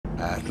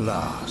At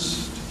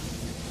last.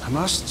 I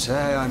must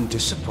say I'm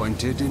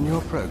disappointed in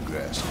your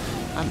progress.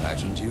 I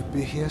imagined you'd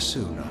be here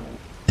sooner.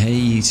 Hey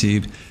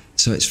YouTube,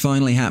 so it's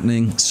finally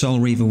happening. Soul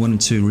Reaver 1 and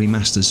 2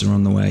 remasters are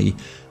on the way,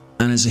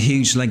 and as a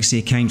huge Legacy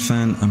of Kain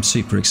fan, I'm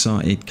super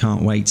excited,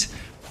 can't wait.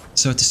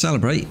 So to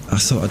celebrate, I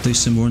thought I'd do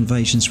some more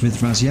invasions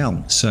with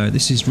Raziel. So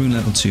this is rune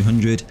level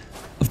 200,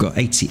 I've got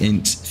 80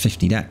 int,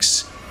 50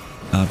 dex,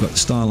 I've got the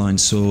Starline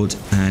sword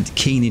and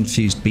keen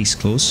infused beast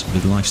claws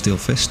with Lifesteal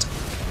fist.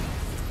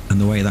 And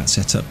the way that's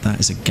set up,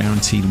 that is a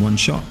guaranteed one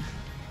shot,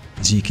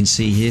 as you can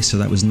see here. So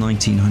that was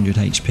 1900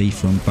 HP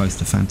from both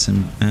the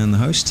Phantom and the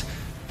Host,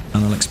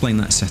 and I'll explain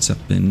that setup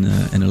in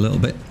a little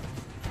bit.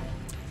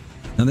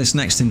 Now this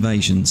next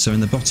invasion, so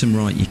in the bottom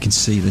right you can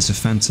see there's a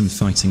Phantom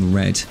fighting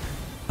red,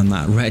 and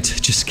that red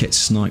just gets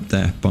sniped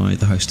there by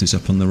the Host who's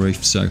up on the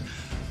roof. So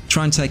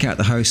try and take out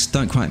the Host,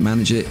 don't quite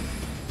manage it.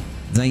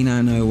 They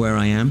now know where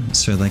I am,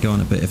 so they go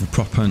on a bit of a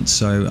prop hunt.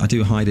 So I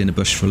do hide in a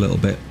bush for a little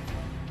bit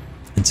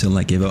until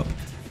they give up,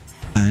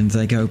 and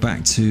they go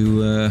back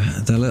to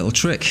their little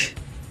trick.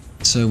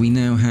 So we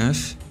now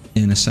have,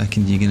 in a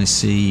second you're going to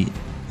see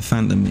the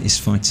Phantom is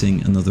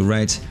fighting another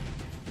red.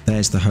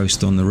 There's the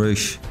Host on the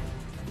roof,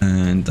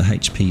 and the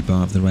HP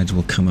bar of the red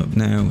will come up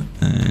now,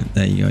 and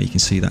there you go, you can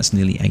see that's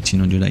nearly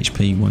 1800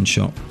 HP, one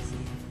shot.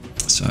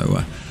 So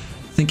I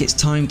think it's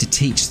time to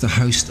teach the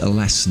Host a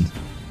lesson.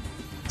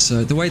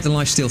 So the way the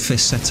Lifesteal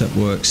fist setup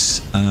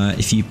works,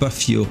 if you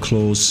buff your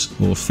claws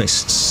or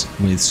fists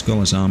with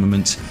Scholar's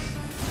Armament,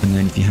 and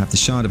then if you have the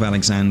Shard of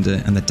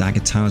Alexander and the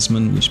Dagger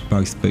Talisman, which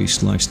both boost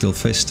Lifesteal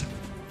fist,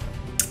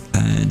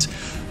 and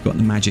got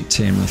the magic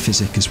tier and the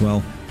physic as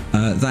well,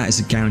 that is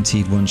a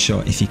guaranteed one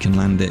shot if you can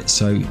land it.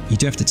 So you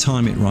do have to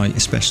time it right,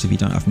 especially if you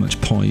don't have much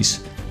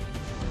poise.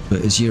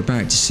 But as you're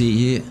about to see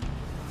here,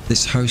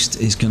 this Host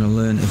is going to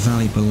learn a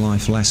valuable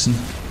life lesson,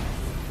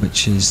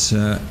 which is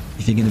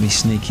if you're going to be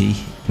sneaky,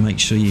 make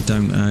sure you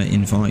don't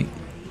invite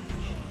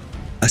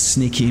a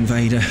sneaky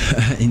invader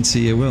into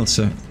your world.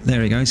 So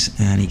there he goes,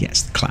 and he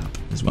gets the clap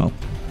as well.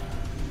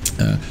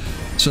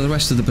 So the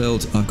rest of the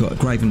build, I've got a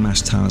Graven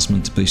Mass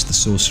Talisman to boost the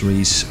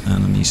sorceries,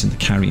 and I'm using the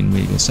Carian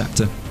Regal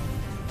Scepter,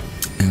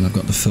 and I've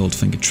got the Furled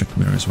Finger Trick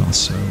Mirror as well,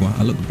 so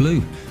I look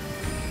blue.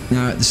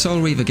 Now the Soul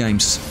Reaver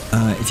games,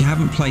 if you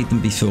haven't played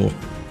them before,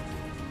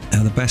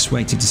 the best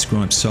way to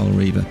describe Soul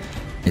Reaver,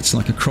 it's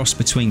like a cross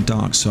between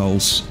Dark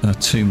Souls,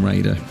 Tomb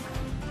Raider,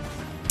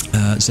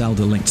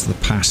 Zelda Link to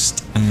the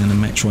Past, and a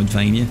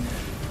Metroidvania.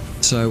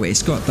 So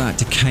it's got that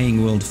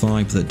decaying world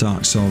vibe that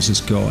Dark Souls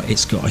has got.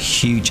 It's got a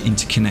huge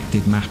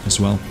interconnected map as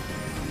well,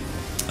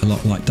 a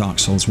lot like Dark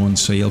Souls 1.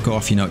 So you'll go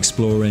off,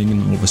 exploring,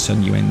 and all of a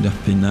sudden you end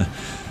up in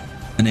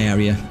an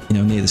area,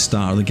 near the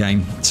start of the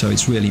game. So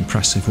it's really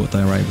impressive what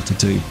they were able to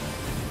do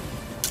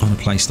on a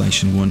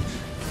PlayStation 1.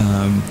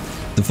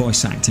 The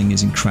voice acting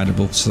is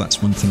incredible, so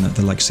that's one thing that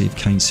the Legacy of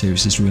Kain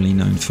series is really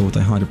known for.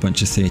 They hired a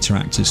bunch of theatre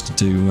actors to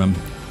do all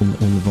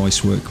the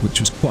voice work,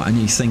 which was quite a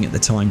new thing at the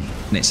time,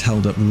 and it's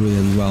held up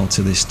really well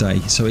to this day.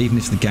 So even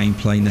if the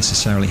gameplay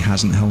necessarily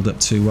hasn't held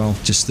up too well,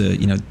 just the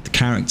the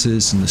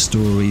characters and the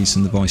stories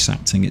and the voice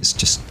acting, it's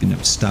just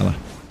stellar.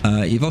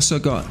 You've also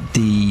got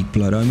the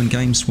Blood Omen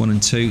games 1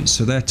 and 2,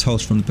 so they're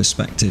told from the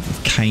perspective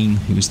of Kain,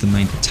 who is the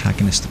main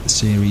protagonist of the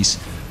series.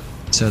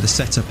 So the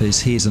setup is,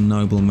 he is a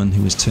nobleman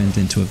who was turned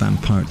into a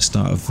vampire at the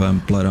start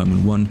of Blood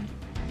Omen 1.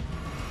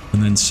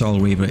 And then Soul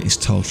Reaver is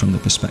told from the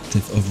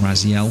perspective of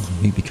Raziel,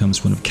 who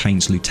becomes one of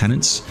Kain's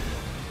lieutenants.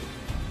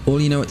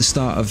 All you know at the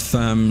start of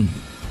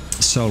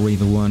Soul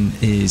Reaver 1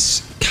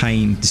 is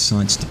Kain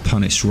decides to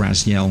punish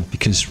Raziel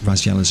because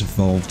Raziel has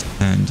evolved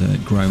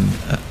and grown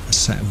a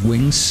set of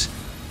wings.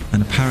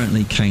 And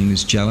apparently Kain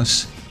is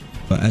jealous.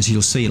 But as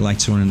you'll see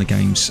later on in the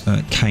games,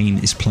 Kain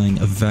is playing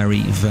a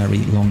very, very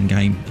long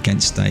game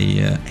against a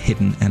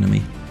hidden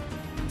enemy.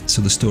 So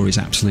the story is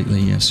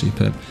absolutely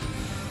superb.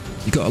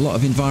 You've got a lot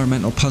of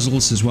environmental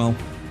puzzles as well,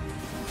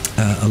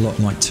 a lot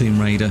like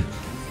Tomb Raider.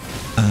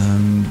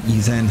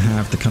 You then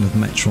have the kind of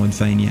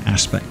Metroidvania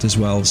aspect as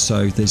well.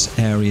 So there's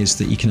areas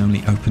that you can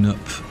only open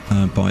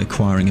up by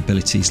acquiring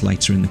abilities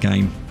later in the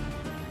game.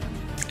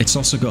 It's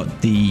also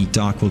got the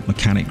Dark World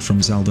mechanic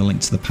from Zelda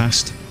Link to the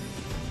Past.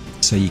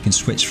 So you can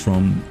switch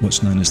from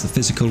what's known as the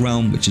physical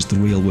realm, which is the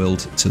real world,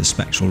 to the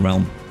spectral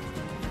realm,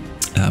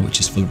 which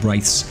is full of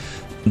wraiths.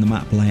 And the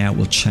map layout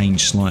will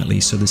change slightly,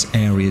 so there's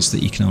areas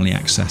that you can only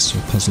access,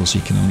 or puzzles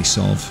you can only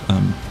solve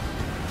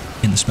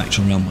in the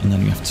spectral realm, and then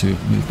you have to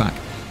move back.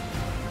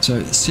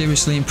 So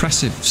seriously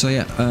impressive. So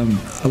yeah,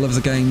 I love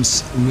the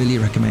games, really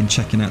recommend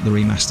checking out the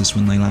remasters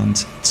when they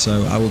land.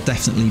 So I will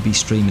definitely be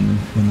streaming them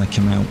when they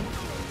come out.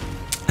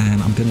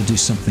 And I'm going to do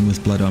something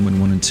with Blood Omen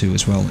 1 and 2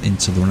 as well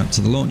into the run up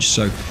to the launch.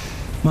 So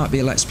might be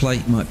a let's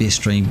play, might be a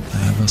stream,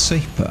 we'll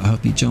see. But I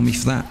hope you join me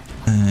for that.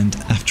 And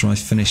after I've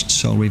finished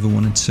Soul Reaver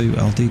 1 and 2,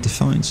 I'll do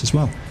Defiance as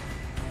well.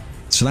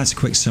 So that's a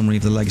quick summary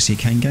of the Legacy of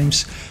Kain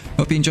games.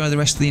 Hope you enjoy the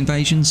rest of the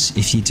invasions.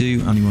 If you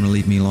do and you want to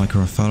leave me a like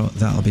or a follow,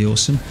 that'll be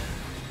awesome.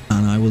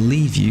 And I will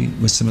leave you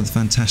with some of the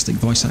fantastic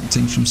voice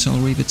acting from Soul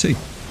Reaver 2.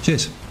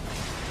 Cheers.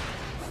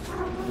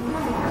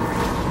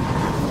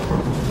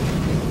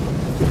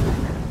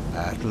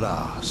 At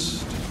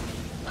last.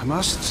 I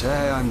must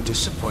say I'm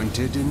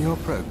disappointed in your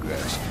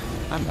progress.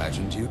 I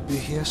imagined you'd be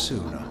here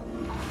sooner.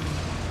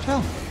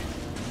 Tell me,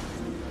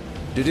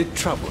 did it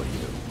trouble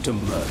you to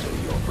murder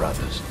your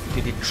brothers?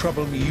 Did it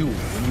trouble you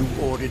when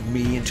you ordered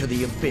me into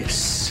the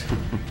abyss?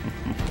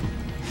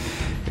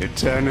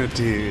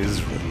 Eternity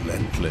is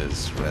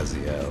relentless,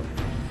 Raziel.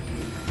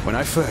 When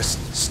I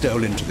first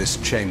stole into this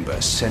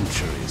chamber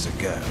centuries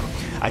ago,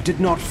 I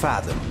did not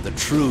fathom the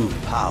true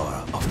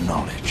power of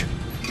knowledge.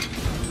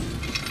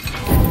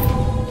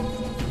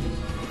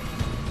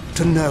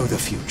 To know the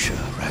future,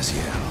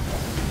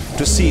 Raziel.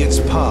 To see its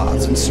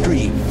paths and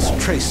streams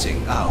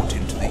tracing out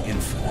into the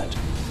infinite.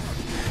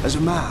 As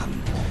a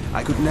man,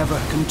 I could never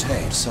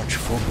contain such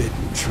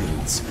forbidden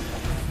truths.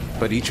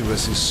 But each of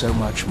us is so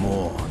much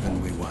more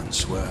than we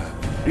once were.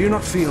 Do you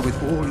not feel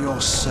with all your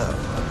soul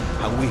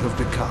how we have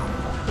become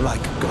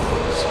like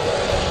gods?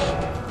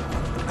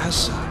 As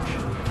such,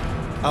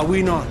 are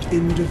we not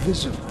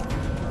indivisible?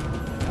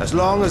 As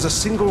long as a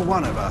single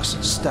one of us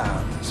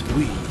stands,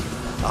 we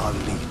are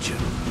legion.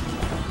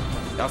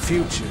 Our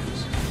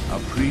futures are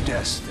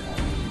predestined.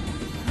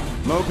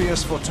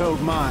 Mobius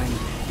foretold mine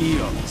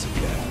eons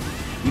ago.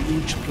 We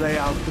each play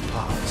out the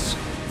parts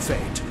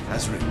fate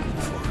has written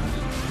for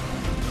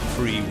us.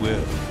 Free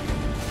will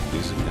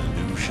is an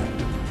illusion.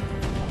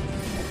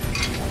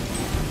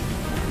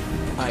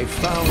 I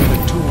found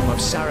the tomb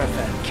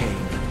of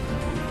Kain.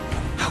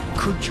 How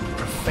could you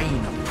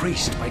profane a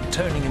priest by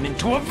turning him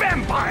into a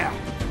vampire?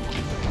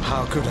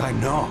 How could I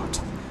not?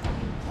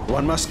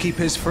 One must keep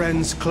his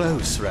friends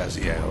close,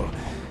 Raziel,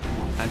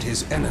 and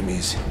his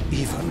enemies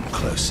even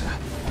closer.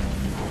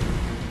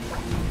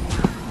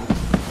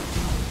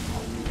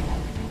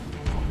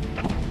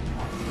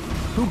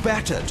 Who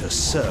better to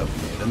serve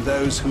me than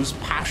those whose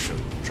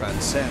passion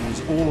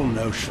transcends all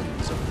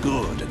notions of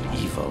good and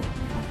evil?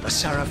 The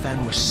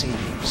Sarafan were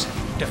saviors,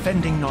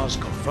 defending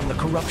Nazgûl from the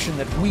corruption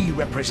that we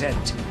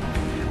represent.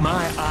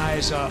 My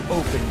eyes are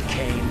open,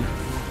 Kain.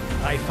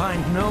 I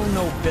find no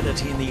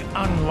nobility in the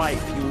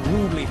unlife you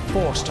rudely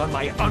forced on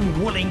my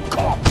unwilling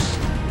corpse.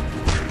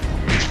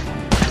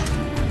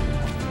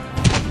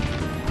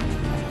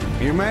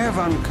 You may have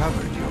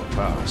uncovered your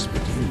past,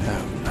 but you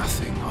know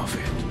nothing of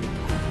it.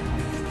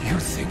 You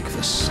think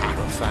the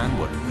Sarafan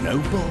were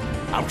noble,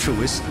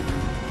 altruistic?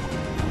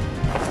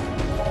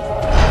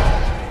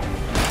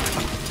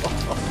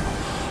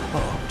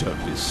 Oh,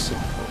 don't be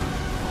simple.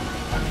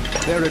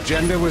 Their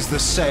agenda was the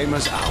same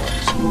as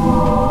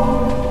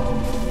ours.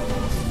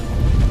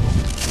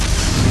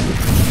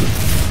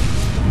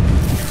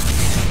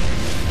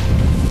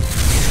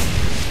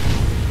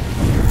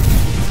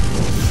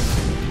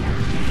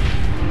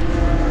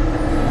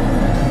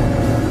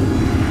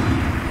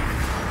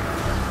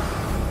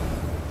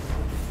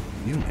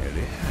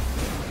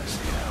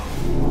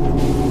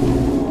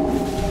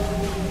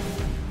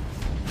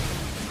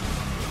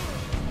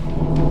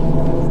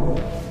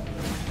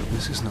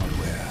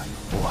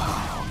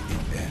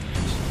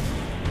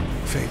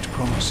 Fate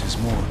promises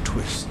more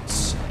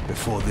twists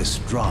before this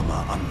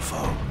drama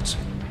unfolds.